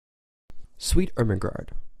Sweet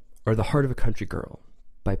Ermengarde, or The Heart of a Country Girl,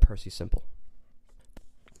 by Percy Simple.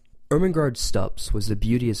 Ermengarde Stubbs was the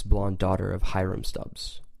beauteous blonde daughter of Hiram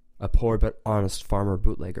Stubbs, a poor but honest farmer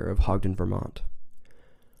bootlegger of Hogden, Vermont.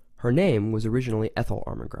 Her name was originally Ethel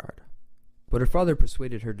Ermengarde, but her father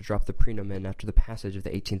persuaded her to drop the prenomen after the passage of the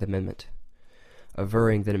 18th Amendment,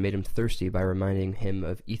 averring that it made him thirsty by reminding him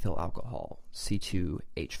of ethyl alcohol,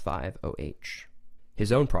 C2H5OH.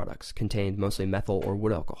 His own products contained mostly methyl or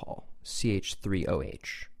wood alcohol,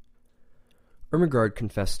 CH3OH. Ermengarde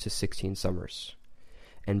confessed to 16 summers,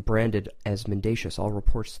 and branded as mendacious all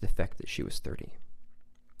reports to the effect that she was 30.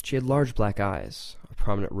 She had large black eyes, a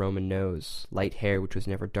prominent Roman nose, light hair which was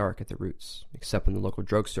never dark at the roots, except when the local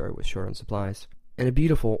drugstore was short on supplies, and a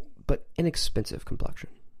beautiful but inexpensive complexion.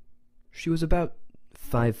 She was about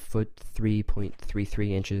 5 foot 3.33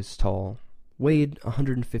 inches tall, weighed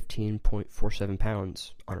 115.47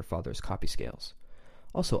 pounds on her father's copy scales,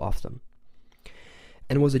 also off them,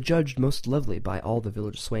 and was adjudged most lovely by all the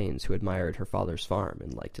village swains who admired her father's farm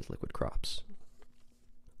and liked his liquid crops.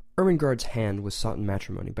 Ermengarde's hand was sought in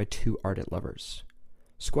matrimony by two ardent lovers.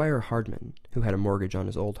 Squire Hardman, who had a mortgage on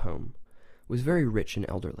his old home, was very rich and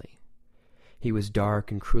elderly. He was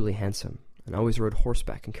dark and cruelly handsome, and always rode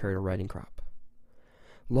horseback and carried a riding crop.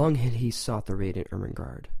 Long had he sought the radiant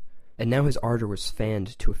Ermengarde, and now his ardor was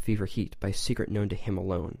fanned to a fever heat by a secret known to him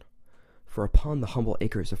alone, for upon the humble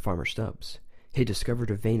acres of Farmer Stubbs he discovered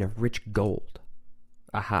a vein of rich gold.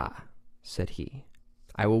 "Aha," said he,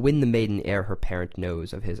 "I will win the maiden ere her parent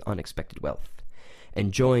knows of his unexpected wealth,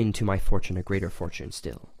 and join to my fortune a greater fortune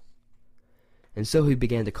still." And so he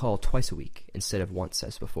began to call twice a week instead of once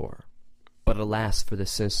as before. But alas for the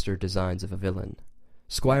sinister designs of a villain!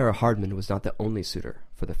 Squire Hardman was not the only suitor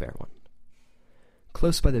for the fair one.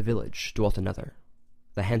 Close by the village dwelt another,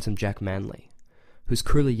 the handsome Jack Manley, whose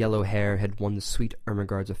curly yellow hair had won the sweet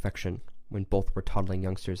Ermengarde's affection when both were toddling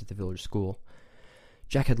youngsters at the village school.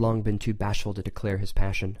 Jack had long been too bashful to declare his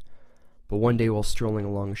passion, but one day while strolling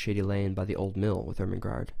along a shady lane by the old mill with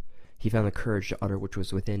Ermengarde, he found the courage to utter what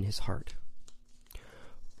was within his heart.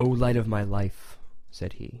 "O light of my life,"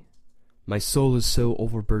 said he, "my soul is so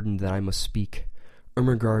overburdened that I must speak.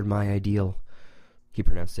 Ermengarde, my ideal," he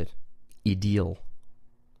pronounced it, ideal.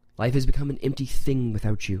 "Life has become an empty thing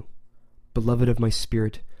without you. Beloved of my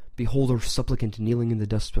spirit, behold a supplicant kneeling in the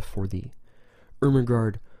dust before thee.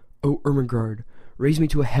 Ermengarde, O Ermengarde, raise me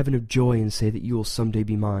to a heaven of joy and say that you will some day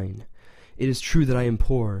be mine. It is true that I am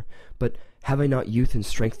poor, but have I not youth and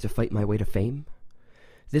strength to fight my way to fame?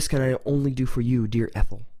 This can I only do for you, dear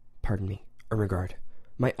Ermengarde,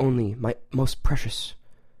 my only, my most precious."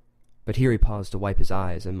 But here he paused to wipe his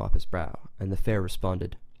eyes and mop his brow, and the fair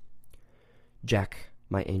responded, "Jack,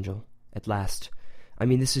 my angel, at last. I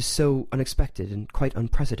mean, this is so unexpected and quite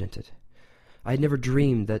unprecedented. I had never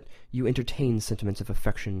dreamed that you entertained sentiments of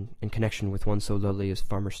affection in connection with one so lowly as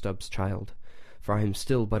Farmer Stubbs' child, for I am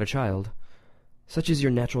still but a child. Such is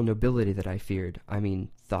your natural nobility that I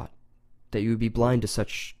thought, that you would be blind to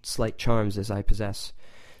such slight charms as I possess,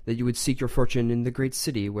 that you would seek your fortune in the great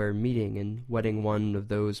city where meeting and wedding one of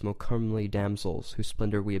those most comely damsels whose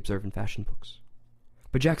splendor we observe in fashion books.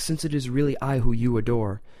 But Jack, since it is really I who you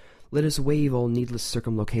adore, let us waive all needless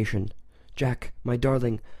circumlocution. Jack, my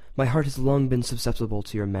darling, my heart has long been susceptible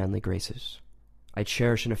to your manly graces. I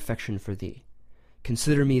cherish an affection for thee.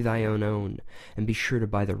 Consider me thy own, and be sure to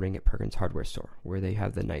buy the ring at Perkins' hardware store, where they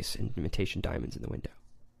have the nice imitation diamonds in the window.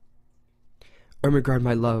 Ermengarde,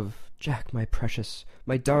 my love, Jack, my precious,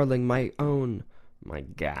 my darling, my own, my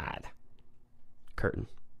God." Curtain.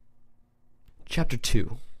 Chapter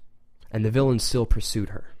 2. And the villain still pursued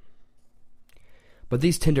her. But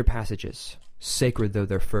these tender passages, sacred though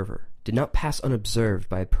their fervor, did not pass unobserved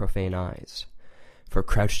by profane eyes, for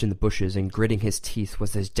crouched in the bushes and gritting his teeth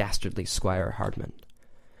was this dastardly Squire Hardman.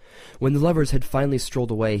 When the lovers had finally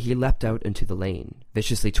strolled away, he leapt out into the lane,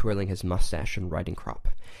 viciously twirling his mustache and riding crop,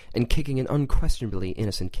 and kicking an unquestionably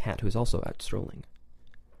innocent cat who was also out strolling.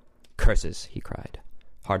 "Curses," he cried.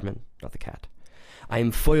 "Hardman, not the cat. I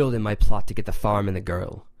am foiled in my plot to get the farm and the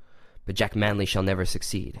girl. But Jack Manley shall never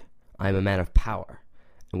succeed. I am a man of power,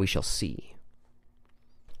 and we shall see."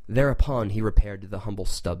 Thereupon he repaired to the humble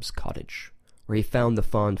Stubbs' cottage, where he found the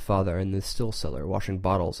fond father and the still seller washing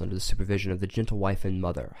bottles under the supervision of the gentle wife and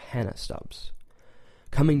mother, Hannah Stubbs.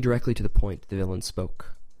 Coming directly to the point, the villain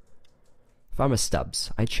spoke. "Farmer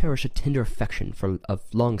Stubbs, I cherish a tender affection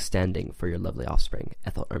of long standing for your lovely offspring,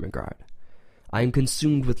 Ethel Ermengarde. I am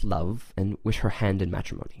consumed with love, and wish her hand in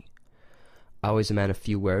matrimony. Always a man of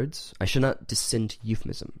few words, I shall not descend to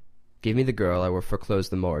euphemism. Give me the girl, I will foreclose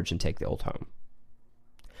the mortgage and take the old home."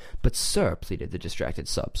 "But, sir," pleaded the distracted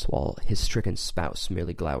Stubbs, while his stricken spouse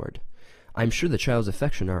merely glowered, I am sure the child's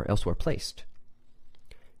affection are elsewhere placed."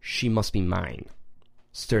 "She must be mine,"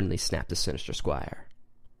 sternly snapped the sinister squire.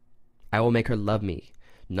 "I will make her love me.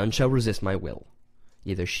 None shall resist my will.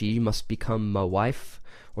 Either she must become my wife,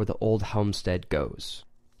 or the old homestead goes."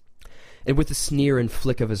 And with a sneer and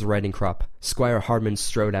flick of his riding crop, Squire Hardman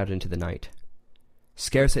strode out into the night.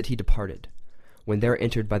 Scarce had he departed, when there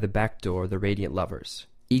entered by the back door the radiant lovers,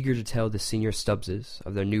 eager to tell the senior Stubbses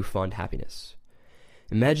of their new-found happiness.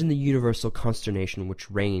 Imagine the universal consternation which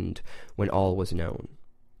reigned when all was known.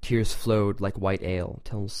 Tears flowed like white ale,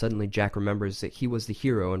 till suddenly Jack remembers that he was the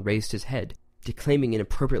hero and raised his head, declaiming in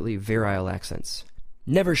appropriately virile accents,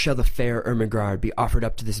 "Never shall the fair Ermengarde be offered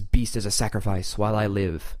up to this beast as a sacrifice while I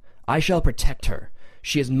live. I shall protect her.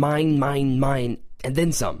 She is mine, mine, mine, and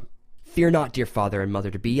then some. Fear not, dear father and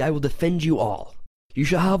mother-to-be, I will defend you all. You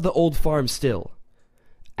shall have the old farm still."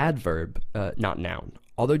 Adverb, not noun,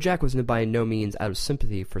 although Jack was by no means out of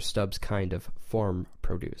sympathy for Stubbs' kind of farm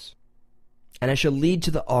produce. "And I shall lead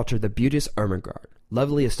to the altar the beauteous Ermengarde,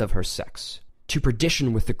 loveliest of her sex, to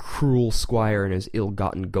perdition with the cruel squire and his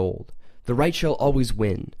ill-gotten gold. The right shall always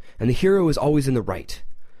win, and the hero is always in the right.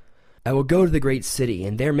 I will go to the great city,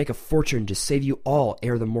 and there make a fortune to save you all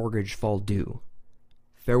ere the mortgage fall due.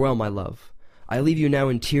 Farewell, my love. I leave you now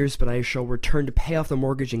in tears, but I shall return to pay off the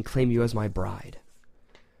mortgage and claim you as my bride."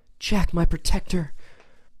 "Jack, my protector!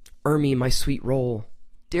 Ermie, my sweet roll!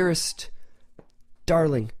 Dearest!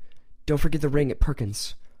 Darling! Don't forget the ring at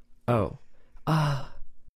Perkins. Oh. Ah."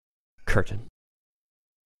 Curtain.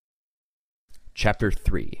 Chapter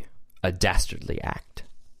 3. A Dastardly Act.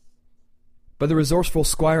 But the resourceful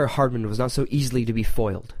Squire Hardman was not so easily to be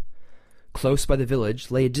foiled. Close by the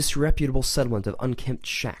village lay a disreputable settlement of unkempt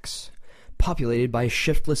shacks, populated by a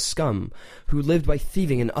shiftless scum who lived by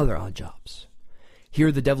thieving and other odd jobs.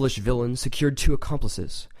 Here the devilish villain secured 2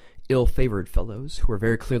 accomplices, ill-favored fellows who were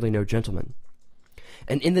very clearly no gentlemen.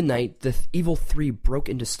 And in the night the evil 3 broke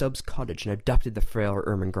into Stubbs' cottage and abducted the frail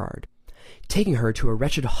Ermengarde, taking her to a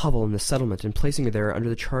wretched hovel in the settlement and placing her there under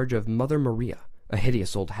the charge of Mother Maria, a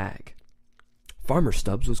hideous old hag. Farmer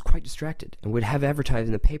Stubbs was quite distracted, and would have advertised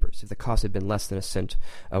in the papers if the cost had been less than a cent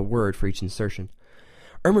a word for each insertion.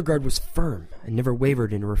 Ermengarde was firm, and never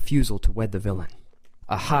wavered in a refusal to wed the villain.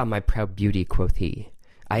 "Aha, my proud beauty," quoth he,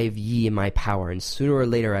 "I have ye in my power, and sooner or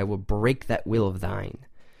later I will break that will of thine.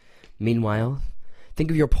 Meanwhile, think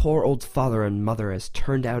of your poor old father and mother as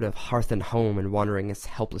turned out of hearth and home and wandering as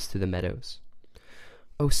helpless through the meadows."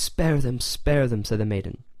 "Oh, spare them, said the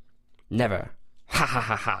maiden. "Never! Ha ha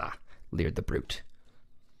ha ha!" leered the brute.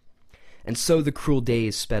 And so the cruel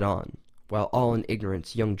days sped on, while all in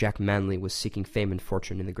ignorance young Jack Manley was seeking fame and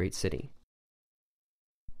fortune in the great city.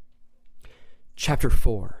 Chapter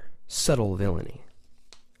 4. Subtle Villainy.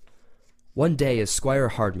 One day as Squire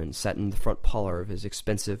Hardman sat in the front parlor of his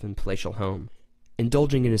expensive and palatial home,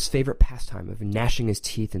 indulging in his favorite pastime of gnashing his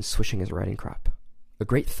teeth and swishing his riding crop, a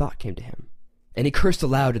great thought came to him, and he cursed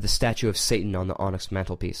aloud at the statue of Satan on the onyx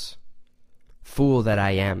mantelpiece. "Fool that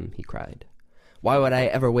I am," he cried. "Why would I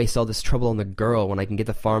ever waste all this trouble on the girl when I can get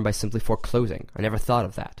the farm by simply foreclosing? I never thought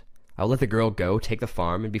of that. I'll let the girl go, take the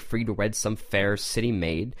farm, and be free to wed some fair city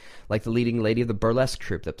maid, like the leading lady of the burlesque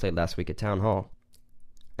troupe that played last week at Town Hall."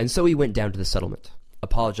 And so he went down to the settlement,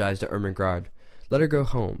 apologized to Ermengarde, let her go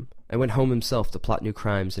home, and went home himself to plot new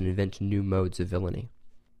crimes and invent new modes of villainy.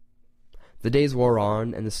 The days wore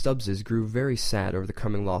on, and the Stubbses grew very sad over the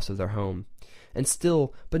coming loss of their home,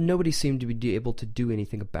 but nobody seemed to be able to do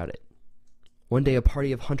anything about it. One day a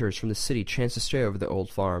party of hunters from the city chanced to stray over the old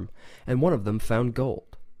farm, and one of them found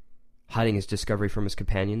gold. Hiding his discovery from his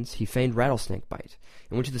companions, he feigned rattlesnake bite,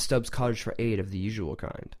 and went to the Stubbs cottage for aid of the usual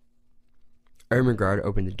kind. Ermengarde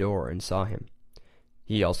opened the door and saw him.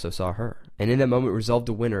 He also saw her, and in that moment resolved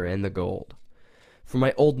to win her and the gold. "For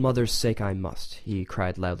my old mother's sake I must," he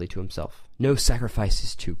cried loudly to himself. "No sacrifice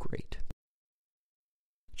is too great."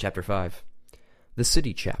 Chapter 5. The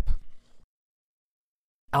City Chap.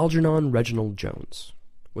 Algernon Reginald Jones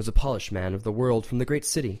was a polished man of the world from the great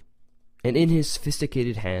city, and in his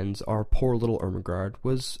sophisticated hands our poor little Ermengarde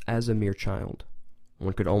was as a mere child.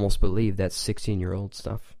 One could almost believe that 16-year-old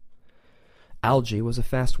stuff. Algy was a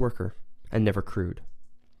fast worker, and never crude.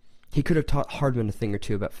 He could have taught Hardman a thing or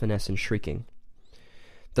two about finesse and shrieking.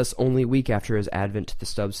 Thus, only a week after his advent to the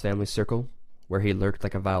Stubbs family circle, where he lurked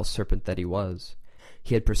like a vile serpent that he was,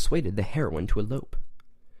 he had persuaded the heroine to elope.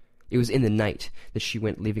 It was in the night that she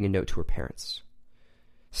went, leaving a note to her parents.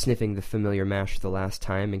 Sniffing the familiar mash for the last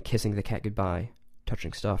time and kissing the cat goodbye.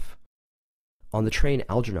 Touching stuff. On the train,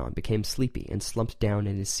 Algernon became sleepy and slumped down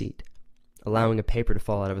in his seat, allowing a paper to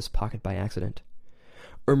fall out of his pocket by accident.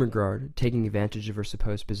 Ermengarde, taking advantage of her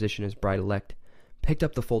supposed position as bride-elect, picked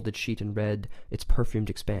up the folded sheet and read its perfumed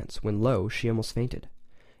expanse, when lo, she almost fainted.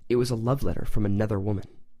 It was a love letter from another woman.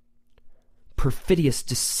 "Perfidious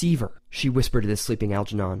deceiver," she whispered to the sleeping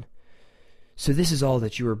Algernon. "So this is all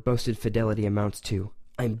that your boasted fidelity amounts to.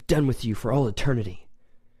 I am done with you for all eternity."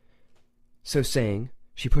 So saying,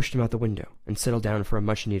 she pushed him out the window and settled down for a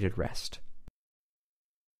much-needed rest.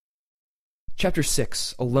 Chapter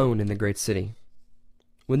 6. Alone in the Great City.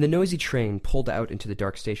 When the noisy train pulled out into the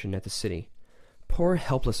dark station at the city, poor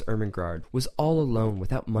helpless Ermengarde was all alone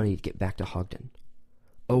without money to get back to Hogden.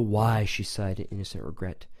 "Oh, why," she sighed in innocent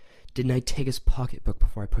regret, "didn't I take his pocketbook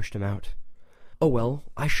before I pushed him out? Oh well,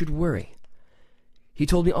 I should worry. He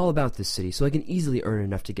told me all about this city, so I can easily earn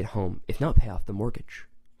enough to get home, if not pay off the mortgage."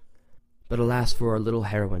 But alas for our little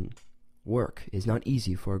heroine, work is not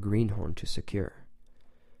easy for a greenhorn to secure.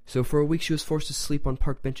 So for a week she was forced to sleep on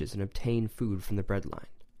park benches and obtain food from the bread line.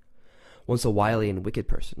 Once a wily and wicked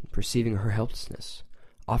person, perceiving her helplessness,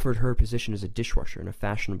 offered her a position as a dishwasher in a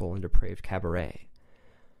fashionable and depraved cabaret.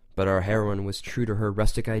 But our heroine was true to her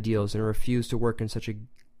rustic ideals and refused to work in such a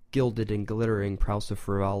gilded and glittering palace of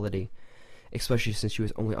frivolity, especially since she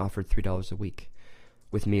was only offered $3 a week,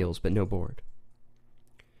 with meals but no board.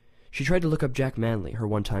 She tried to look up Jack Manley, her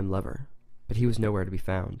one-time lover, but he was nowhere to be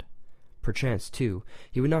found. Perchance, too,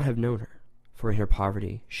 he would not have known her, for in her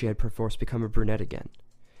poverty she had perforce become a brunette again,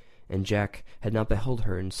 and Jack had not beheld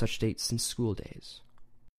her in such state since school days.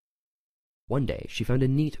 One day she found a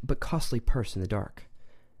neat but costly purse in the dark,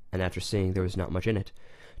 and after seeing there was not much in it,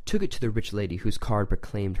 took it to the rich lady whose card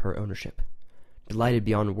proclaimed her ownership. Delighted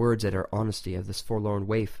beyond words at her honesty of this forlorn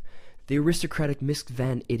waif, the aristocratic Miss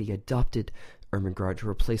Van Itty adopted Ermengarde to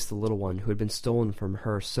replace the little one who had been stolen from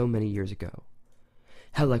her so many years ago.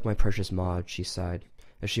 "How like my precious Maud," she sighed,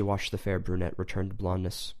 as she watched the fair brunette return to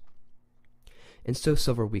blondness. And so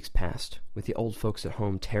several weeks passed, with the old folks at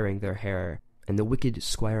home tearing their hair, and the wicked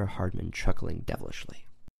Squire Hardman chuckling devilishly.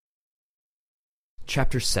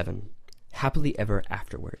 Chapter 7. Happily Ever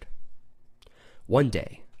Afterward. One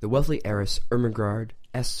day, the wealthy heiress Ermengarde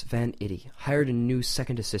S. Van Itty hired a new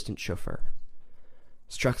second assistant chauffeur.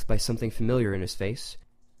 Struck by something familiar in his face,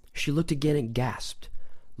 she looked again and gasped.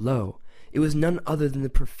 Lo, it was none other than the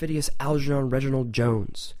perfidious Algernon Reginald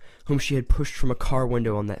Jones, whom she had pushed from a car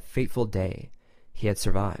window on that fateful day. He had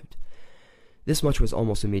survived. This much was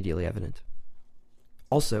almost immediately evident.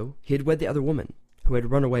 Also, he had wed the other woman, who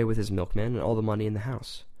had run away with his milkman and all the money in the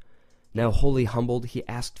house. Now wholly humbled, he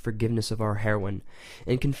asked forgiveness of our heroine,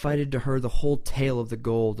 and confided to her the whole tale of the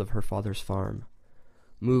gold of her father's farm.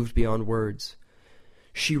 Moved beyond words,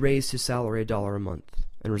 she raised his salary $1 a month,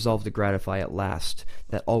 and resolved to gratify at last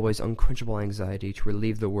that always unquenchable anxiety to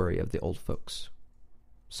relieve the worry of the old folks.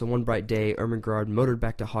 So one bright day Ermengarde motored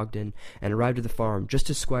back to Hogden and arrived at the farm just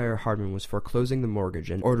as Squire Hardman was foreclosing the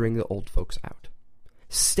mortgage and ordering the old folks out.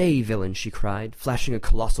 "Stay, villain," she cried, flashing a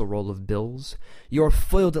colossal roll of bills. "You are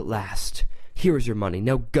foiled at last. Here is your money.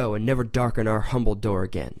 Now go, and never darken our humble door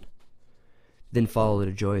again." Then followed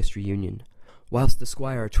a joyous reunion, whilst the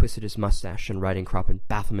squire twisted his mustache and riding crop in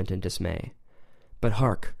bafflement and dismay. But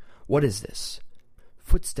hark, what is this?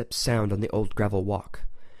 Footsteps sound on the old gravel walk,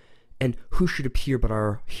 and who should appear but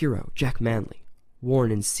our hero, Jack Manley,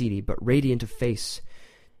 worn and seedy, but radiant of face.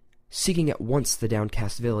 Seeking at once the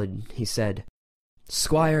downcast villain, he said,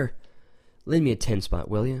 "Squire, lend me a 10-spot,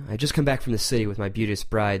 will you? I just come back from the city with my beauteous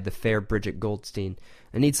bride, the fair Bridget Goldstein.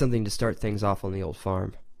 I need something to start things off on the old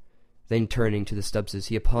farm." Then turning to the Stubbses,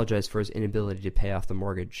 he apologized for his inability to pay off the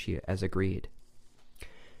mortgage, as agreed.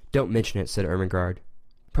 "Don't mention it," said Ermengarde.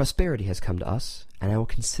 "Prosperity has come to us, and I will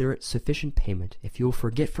consider it sufficient payment if you will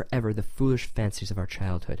forget forever the foolish fancies of our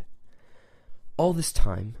childhood." All this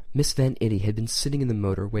time, Miss Van Itty had been sitting in the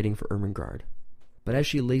motor waiting for Ermengarde. But as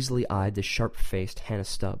she lazily eyed the sharp-faced Hannah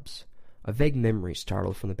Stubbs, a vague memory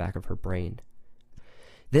startled from the back of her brain.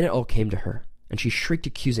 Then it all came to her, and she shrieked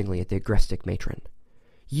accusingly at the agrestic matron.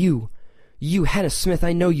 You, Hannah Smith,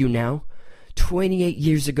 I know you now. 28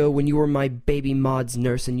 years ago when you were my baby Maud's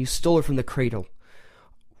nurse and you stole her from the cradle.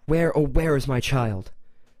 Where, oh where is my child?"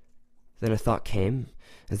 Then a thought came,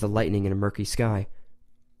 as the lightning in a murky sky.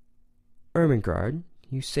 "Ermengarde,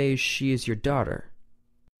 you say she is your daughter."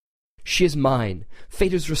 "She is mine.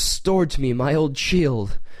 Fate has restored to me my old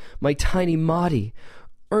shield, my tiny Maudie.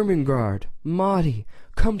 Ermengarde, Maudie,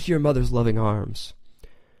 come to your mother's loving arms."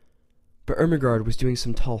 But Ermengarde was doing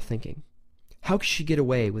some tall thinking. How could she get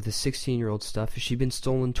away with the 16-year-old stuff if she'd been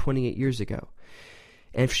stolen 28 years ago?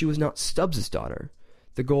 And if she was not Stubbs's daughter,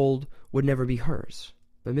 the gold would never be hers.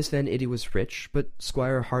 But Miss Van Itty was rich, but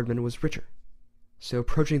Squire Hardman was richer. So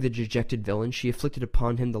approaching the dejected villain, she inflicted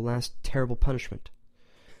upon him the last terrible punishment.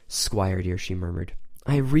 "Squire dear," she murmured,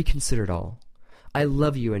 "I have reconsidered all. I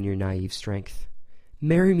love you and your naive strength.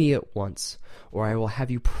 Marry me at once, or I will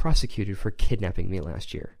have you prosecuted for kidnapping me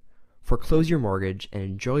last year. Foreclose your mortgage and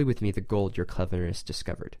enjoy with me the gold your cleverness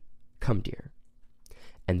discovered. Come, dear.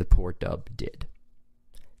 And the poor dub did.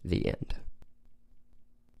 The end.